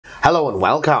Hello and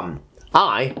welcome.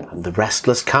 I am the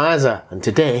Restless Kaiser, and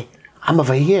today I'm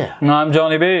over here. I'm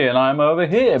Johnny B, and I'm over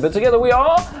here, but together we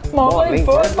are modelling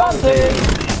for advantage.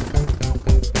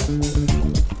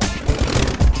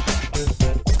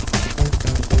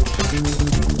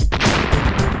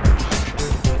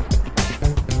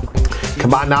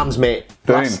 Combined arms, mate.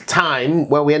 Boom. Last time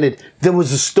where we ended, there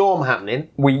was a storm happening.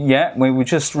 We were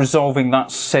just resolving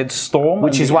that said storm,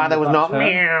 which is why there was not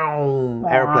airplanes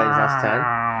last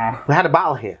time. We had a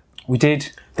battle here. We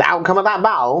did. The outcome of that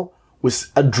battle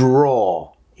was a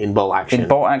draw in bolt action. In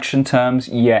bolt action terms,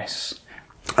 yes.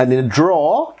 And in a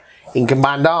draw, in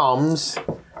combined arms,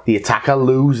 the attacker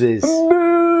loses.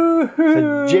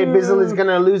 So Jay Bizzle is going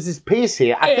to lose his piece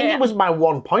here. I think it was by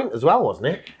 1 point as well, wasn't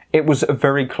it? It was a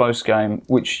very close game,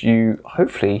 which you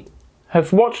hopefully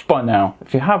have watched by now.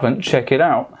 If you haven't, check it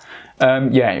out.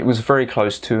 Yeah, it was very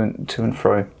close to and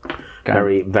fro. Game.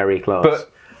 Very, very close. But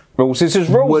rules is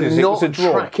rules. We're it was a not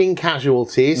draw. tracking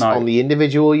casualties on the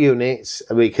individual units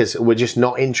because we're just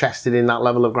not interested in that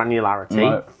level of granularity.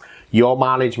 No. Your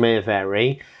mileage may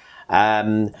vary.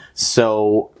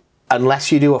 So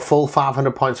unless you do a full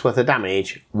 500 points worth of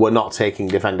damage, we're not taking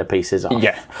defender pieces off.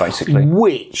 Yeah, basically.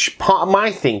 Which part of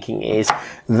my thinking is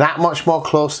that much more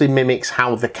closely mimics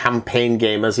how the campaign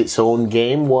game as its own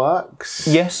game works.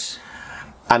 Yes.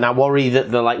 And I worry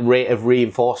that the rate of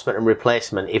reinforcement and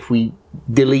replacement, if we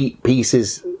delete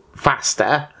pieces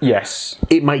faster, yes,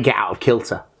 it might get out of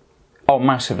kilter. Oh,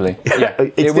 massively. Yeah,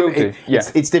 it will do. Yeah.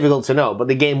 It's difficult to know, but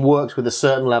the game works with a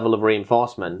certain level of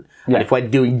reinforcement. Yeah. And if we're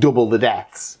doing double the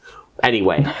deaths,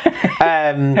 anyway.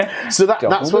 So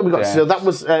that's what we got. So that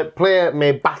was player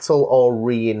may battle or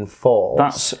reinforce.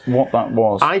 That's what that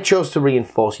was. I chose to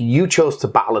reinforce, you chose to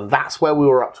battle, and that's where we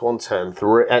were up to on turn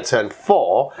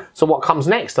 4. So what comes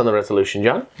next on the resolution,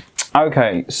 John?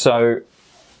 Okay, so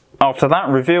after that,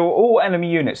 reveal all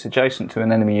enemy units adjacent to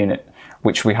an enemy unit,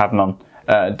 which we have none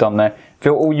done there.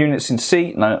 Reveal all units in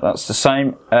C, no, that's the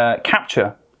same.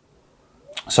 Capture.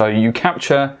 So you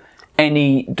capture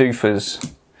any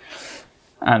doofers.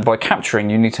 And by capturing,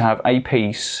 you need to have a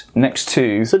piece next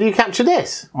to... So do you capture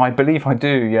this? I believe I do,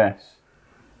 yes.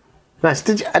 Nice.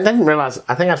 I didn't realise...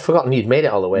 I think I'd forgotten you'd made it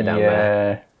all the way down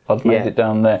there. Yeah, I'd made it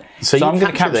down there. So I'm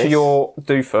going to capture your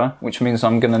doofer, which means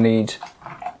I'm going to need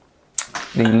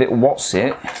the little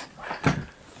what's-it.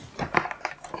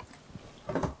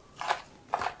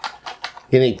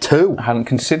 You need 2. I hadn't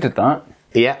considered that.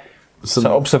 Yeah.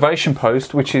 So observation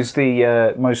post, which is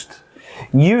the most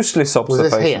useless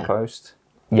observation post.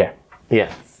 Yeah.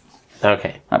 Yeah.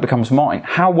 Okay. That becomes mine.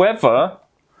 However,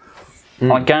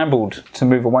 I gambled to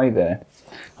move away there.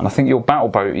 And I think your battle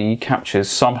boatie captures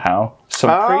somehow some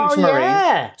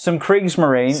Kriegsmarine. Some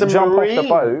Kriegsmarine. Jump off the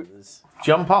boat.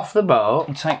 Jump off the boat.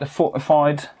 And take the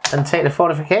fortified. And take the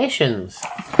fortifications.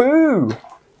 Boo!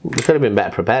 You could have been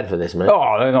better prepared for this, mate.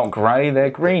 Oh, they're not grey, they're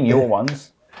green, your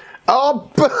ones. Oh,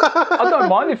 I don't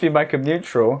mind if you make them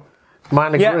neutral.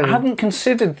 Mine are green. I hadn't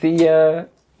considered the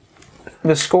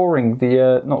scoring,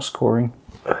 not scoring,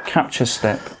 capture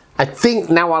step. I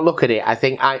think now I look at it, I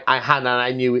think I had, and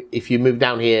I knew if you moved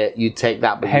down here, you'd take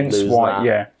that, but hence you'd lose why, that.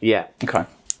 yeah. Yeah. Okay.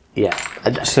 Yeah.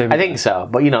 I think so,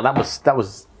 but you know, that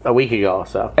was a week ago,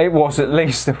 so. It was at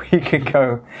least a week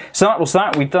ago. So that was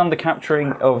that. We've done the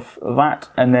capturing of that,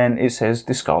 and then it says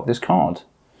discard this card.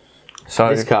 So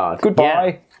discard. Goodbye.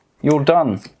 Yeah. You're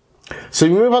done. So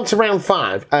we move on to round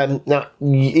 5. Now,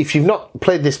 if you've not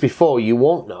played this before, you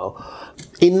won't know.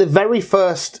 In the very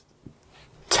first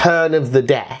turn of the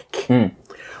deck,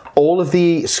 all of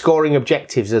the scoring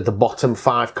objectives are the bottom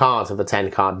 5 cards of a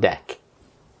 10-card deck.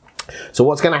 So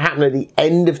what's going to happen at the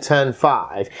end of turn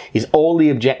 5 is all the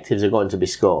objectives are going to be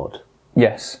scored.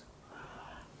 Yes.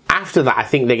 After that, I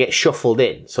think they get shuffled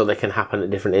in, so they can happen at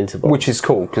different intervals. Which is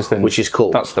cool, because then... Which is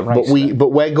cool. That's the race. But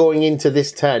we're going into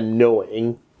this turn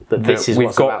knowing that this is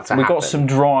what's about to happen. We've got some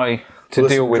dry to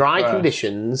deal with. Dry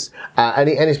conditions.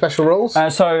 Any special rules?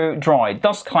 So dry.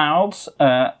 Dust clouds.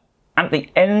 At the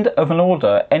end of an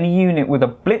order, any unit with a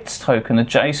blitz token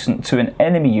adjacent to an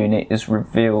enemy unit is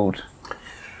revealed.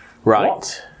 Right.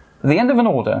 What? At the end of an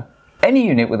order, any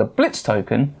unit with a blitz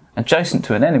token adjacent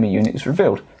to an enemy unit is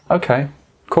revealed. Okay.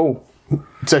 Cool.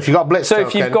 So if you've got a blitz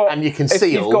token and you're concealed...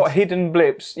 If you've got hidden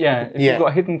blips, if you've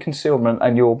got hidden concealment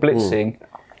and you're blitzing,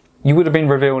 you would have been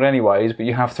revealed anyways, but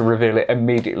you have to reveal it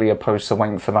immediately opposed to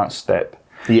waiting for that step.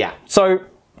 Yeah. So,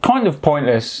 kind of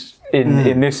pointless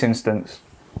in this instance.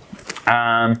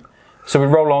 So we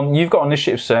roll on. You've got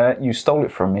initiative, sir. You stole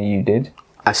it from me, you did.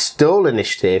 I stole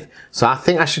initiative, so I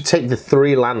think I should take the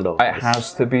 3 landowners. It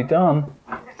has to be done.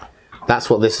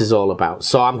 That's what this is all about.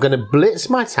 So I'm going to blitz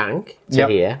my tank to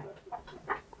here.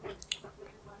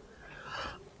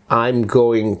 I'm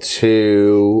going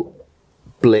to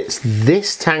blitz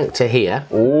this tank to here.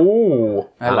 Ooh,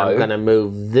 hello. And I'm going to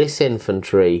move this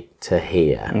infantry to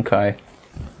here. Okay.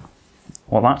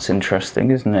 Well, that's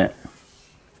interesting, isn't it?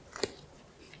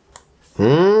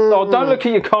 Oh, don't look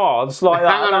at your cards like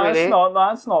that.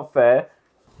 That's not fair.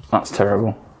 That's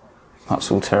terrible. That's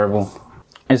all terrible.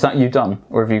 Is that you done,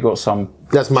 or have you got some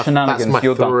shenanigans? That's my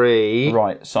You're 3. Done.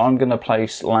 Right. So I'm going to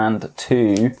place land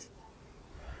 2,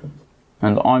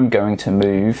 and I'm going to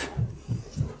move.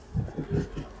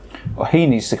 Well, he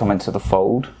needs to come into the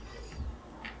fold.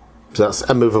 So that's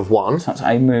a move of 1. So that's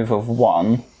a move of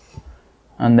 1,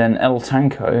 and then El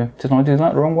Tanco. Did I do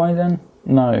that the wrong way then?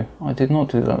 No, I did not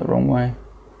do that the wrong way.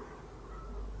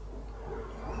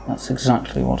 That's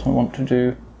exactly what I want to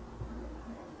do.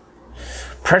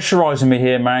 Pressurising me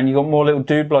here, man. You got more little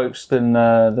dude blokes than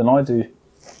I do,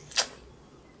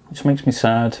 which makes me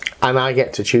sad. And I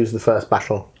get to choose the first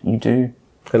battle. You do.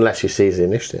 Unless you seize the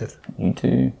initiative. You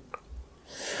do.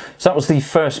 So that was the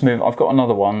first move. I've got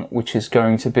another one, which is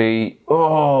going to be...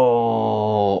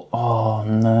 Oh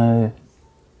no.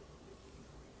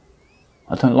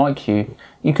 I don't like you.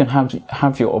 You can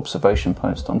have your observation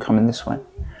post. I'm coming this way.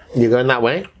 You're going that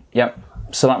way? Yep.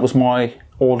 So that was my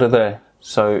order there.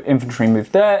 So infantry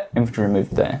moved there, infantry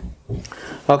moved there.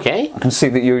 Okay. I can see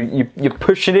that you're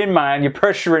pushing in, man. You're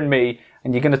pressuring me,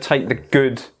 and you're going to take the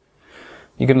good.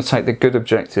 You're going to take the good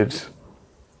objectives.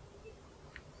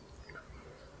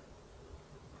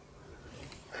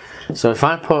 So if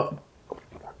I put...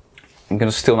 I'm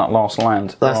going to steal that last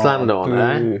land. Last land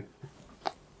order.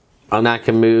 And I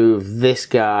can move this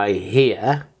guy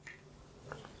here.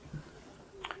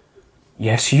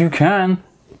 Yes, you can.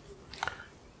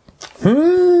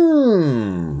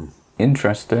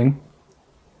 Interesting.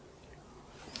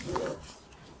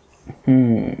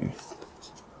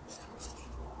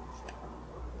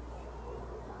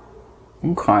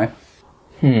 Okay.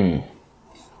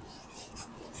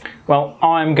 Well,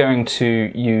 I'm going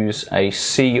to use a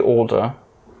C order.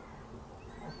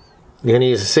 You're going to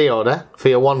use a C order for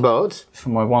your 1 boat? For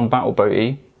my 1 battle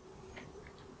boatie.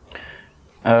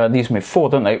 These move 4,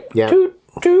 don't they? Yeah. Toot,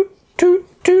 toot,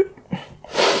 toot, toot.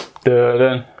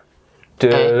 Dun,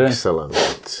 dun.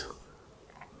 Excellent.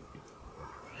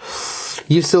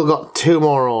 You've still got 2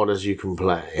 more orders you can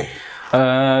play.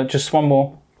 Just 1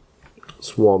 more.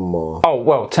 It's 1 more. Oh,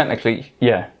 well, technically,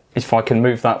 yeah. If I can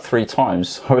move that 3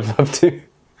 times, I would love to.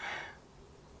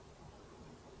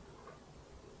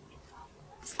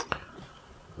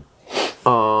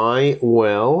 I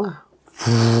will...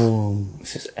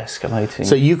 This is escalating.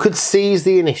 So you could seize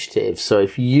the initiative. So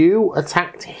if you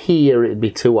attacked here, it'd be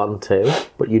 2-on-2,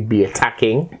 but you'd be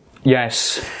attacking.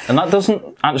 Yes, and that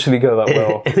doesn't actually go that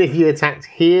well. And if you attacked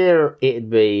here,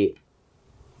 it'd be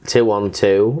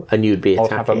 2-on-2, and you'd be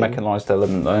attacking. I'd have a mechanised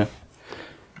element though.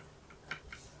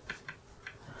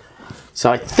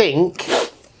 So I think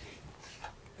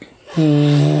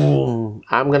I'm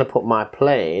going to put my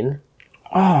plane.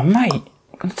 Oh, mate,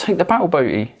 I'm going to take the battle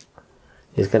boatie.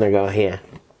 He's going to go here.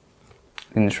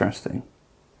 Interesting.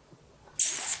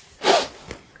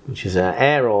 Which is an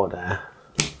air order.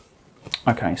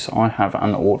 Okay, so I have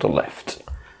an order left.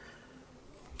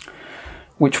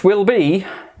 Which will be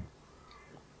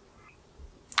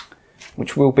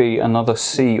another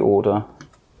C order.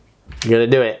 You're going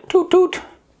to do it. Toot toot.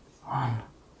 1,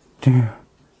 2,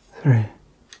 3.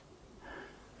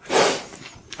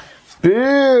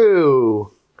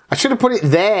 Boo! I should have put it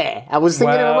there. I was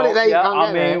thinking if I put it there, you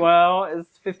can't get there. Well,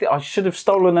 it's 50. I should have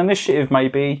stolen initiative,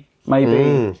 maybe.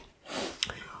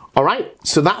 All right,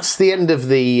 so that's the end of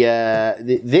the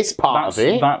this part of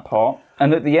it. That part,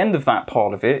 and at the end of that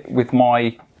part of it, with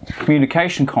my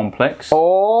communication complex.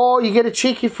 Oh, you get a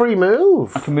cheeky free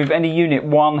move. I can move any unit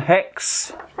 1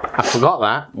 hex. I forgot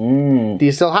that. Do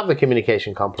you still have the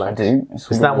communication complex? I do.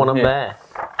 Is that one up there?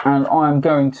 And I'm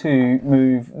going to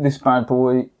move this bad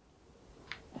boy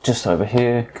just over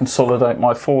here, consolidate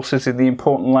my forces in the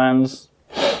important lands.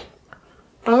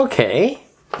 Okay.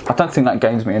 I don't think that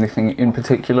gains me anything in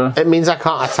particular. It means I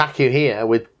can't attack you here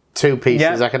with 2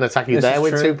 pieces. Yeah, I can attack you there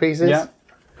with 2 pieces. Yeah.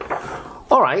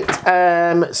 All right.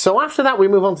 So after that, we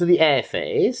move on to the air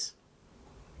phase.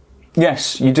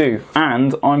 Yes, you do.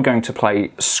 And I'm going to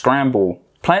play Scramble.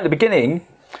 Play at the beginning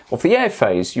of the air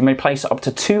phase. You may place up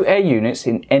to 2 air units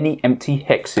in any empty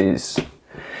hexes.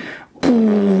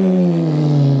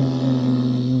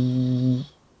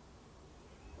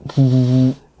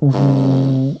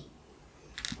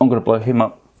 I'm going to blow him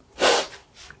up.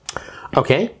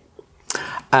 Okay.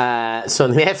 So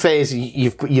in the air phase,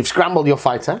 you've scrambled your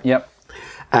fighter. Yep.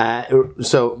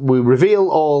 So we reveal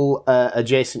all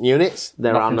adjacent units.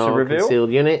 There are no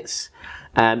concealed units.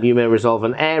 You may resolve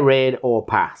an air raid or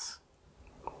pass.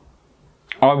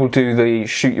 I will do the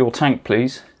shoot your tank,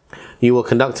 please. You will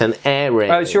conduct an air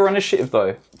raid. It's your initiative,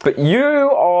 though. But you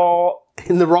are...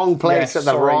 in the wrong place at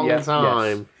the wrong yes.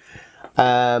 time.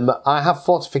 I have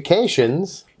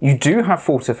fortifications. You do have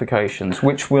fortifications,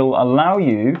 which will allow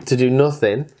you... to do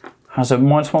nothing. Has a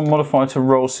 -1 modifier to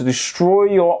rolls to destroy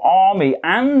your army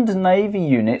and navy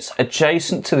units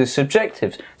adjacent to this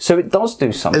objective. So it does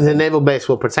do something. The naval base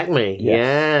will protect me. Yes.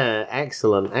 Yeah,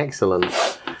 excellent, excellent.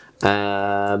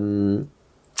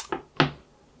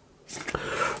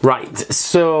 Right,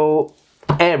 so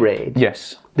air raid.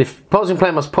 Yes. The opposing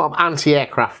player must put up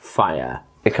anti-aircraft fire.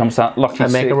 It comes out lucky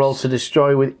And make 6. a roll to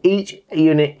destroy with each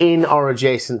unit in or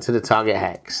adjacent to the target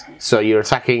hex. So you're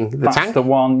attacking the That's tank. the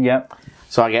one, yep.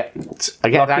 So I get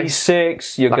Lucky dice.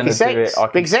 6, you're going to do it. I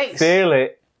Big can 6. feel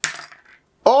it.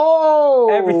 Oh!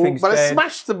 Everything's but I dead.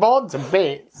 smashed the board to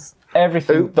bits.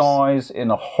 Everything Oops. dies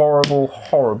in a horrible,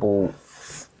 horrible...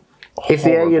 If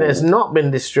the air unit has horrible- not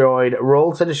been destroyed,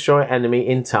 roll to destroy enemy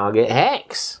in target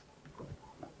hex.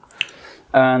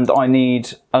 And I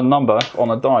need a number on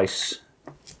a dice.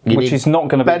 Which is not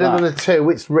going to be better than a 2.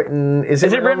 It's written. Is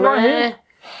it written right here?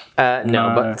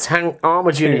 No, but tank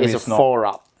armored unit is a 4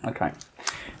 up. Okay.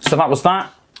 So that was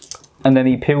that. And then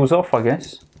he peels off, I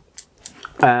guess.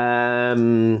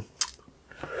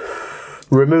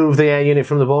 Remove the air unit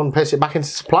from the board and place it back into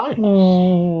supply.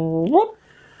 What?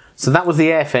 So that was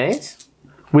the air phase.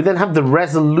 We then have the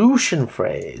resolution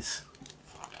phase,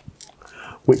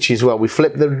 which is where we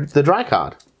flip the dry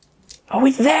card. Are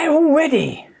we there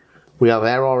already? We are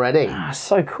there already. Ah,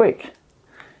 so quick.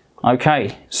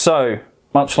 Okay, so,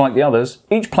 much like the others,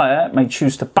 each player may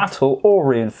choose to battle or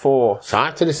reinforce. So I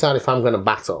have to decide if I'm going to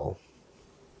battle.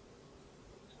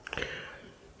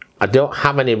 I don't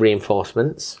have any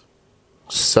reinforcements,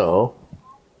 so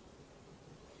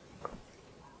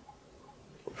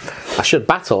I should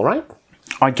battle, right?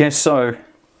 I guess so.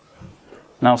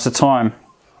 Now's the time.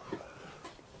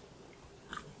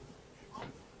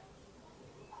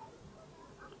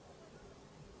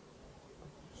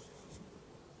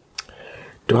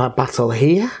 Do I battle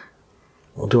here?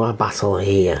 Or do I battle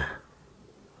here?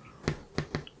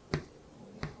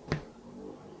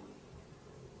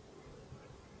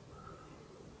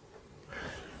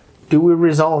 Do we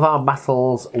resolve our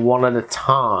battles one at a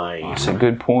time? That's a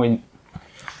good point.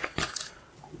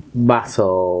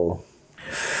 Battle.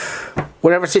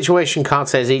 Whatever situation card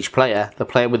says each player, the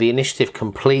player with the initiative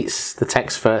completes the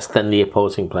text first, then the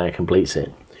opposing player completes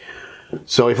it.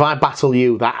 So if I battle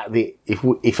you,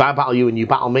 if I battle you and you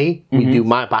battle me, we do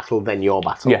my battle, then your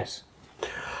battle. Yes.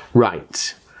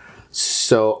 Right.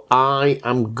 So I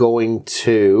am going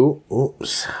to.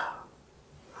 Oops.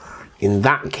 In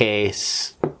that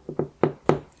case,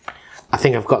 I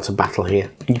think I've got to battle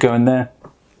here. You go in there.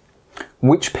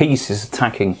 Which piece is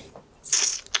attacking?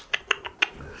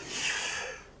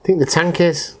 I think the tank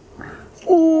is.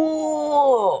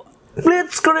 Ooh!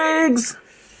 Blitzkriegs!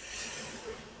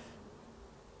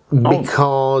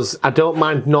 Because I don't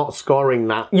mind not scoring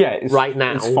that right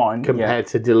now it's fine, compared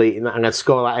to deleting that. I'm going to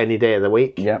score that any day of the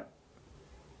week. Yep.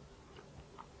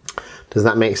 Does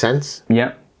that make sense?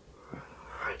 Yep.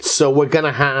 So we're going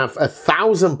to have a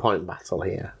 1,000-point battle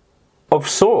here. Of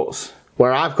sorts.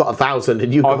 Where I've got 1,000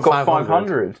 and you've got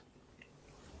 500.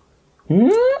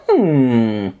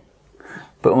 500.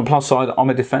 But on the plus side, I'm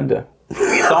a defender.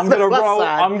 So I'm gonna roll.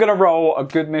 I'm gonna roll a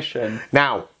good mission.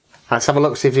 Now, let's have a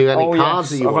look. See if you have any cards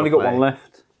that you I've want only to got play. one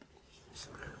left.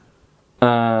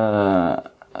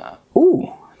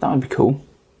 Ooh, that would be cool.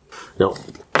 No.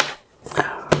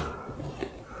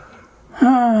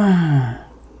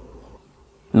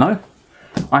 No,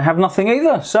 I have nothing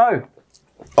either. So.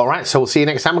 All right, so we'll see you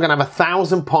next time. We're going to have a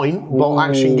 1,000-point bolt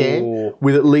action game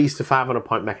with at least a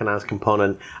 500-point mechanized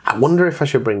component. I wonder if I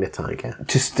should bring the Tiger.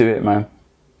 Just do it, man.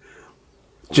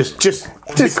 Just do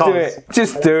it.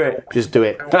 Just do it. Just do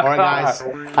it. All right, guys.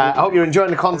 I hope you're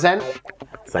enjoying the content.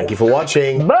 Thank you for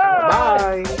watching.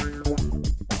 Bye. Bye.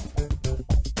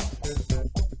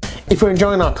 If you're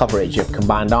enjoying our coverage of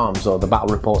Combined Arms or the battle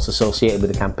reports associated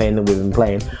with the campaign that we've been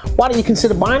playing, why don't you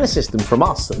consider buying a system from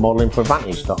us at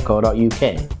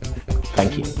modelinforadvantage.co.uk.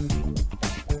 Thank you.